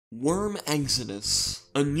Worm Exodus,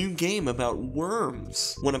 a new game about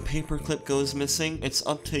worms. When a paperclip goes missing, it's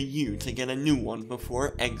up to you to get a new one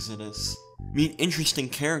before Exodus. Meet interesting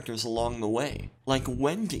characters along the way, like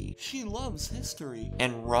Wendy, she loves history,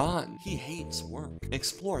 and Ron, he hates work.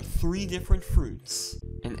 Explore 3 different fruits: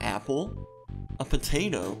 an apple, a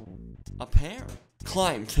potato, a pear.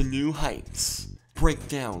 Climb to new heights, break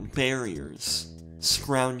down barriers,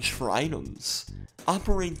 scrounge for items,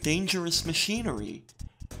 operate dangerous machinery,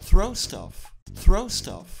 throw stuff, throw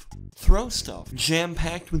stuff, throw stuff,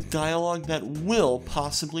 jam-packed with dialogue that will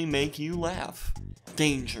possibly make you laugh.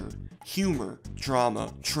 Danger, humor,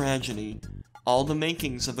 drama, tragedy, all the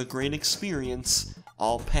makings of a great experience,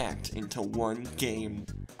 all packed into one game.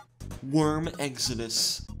 Worm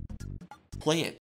Exodus. Play it.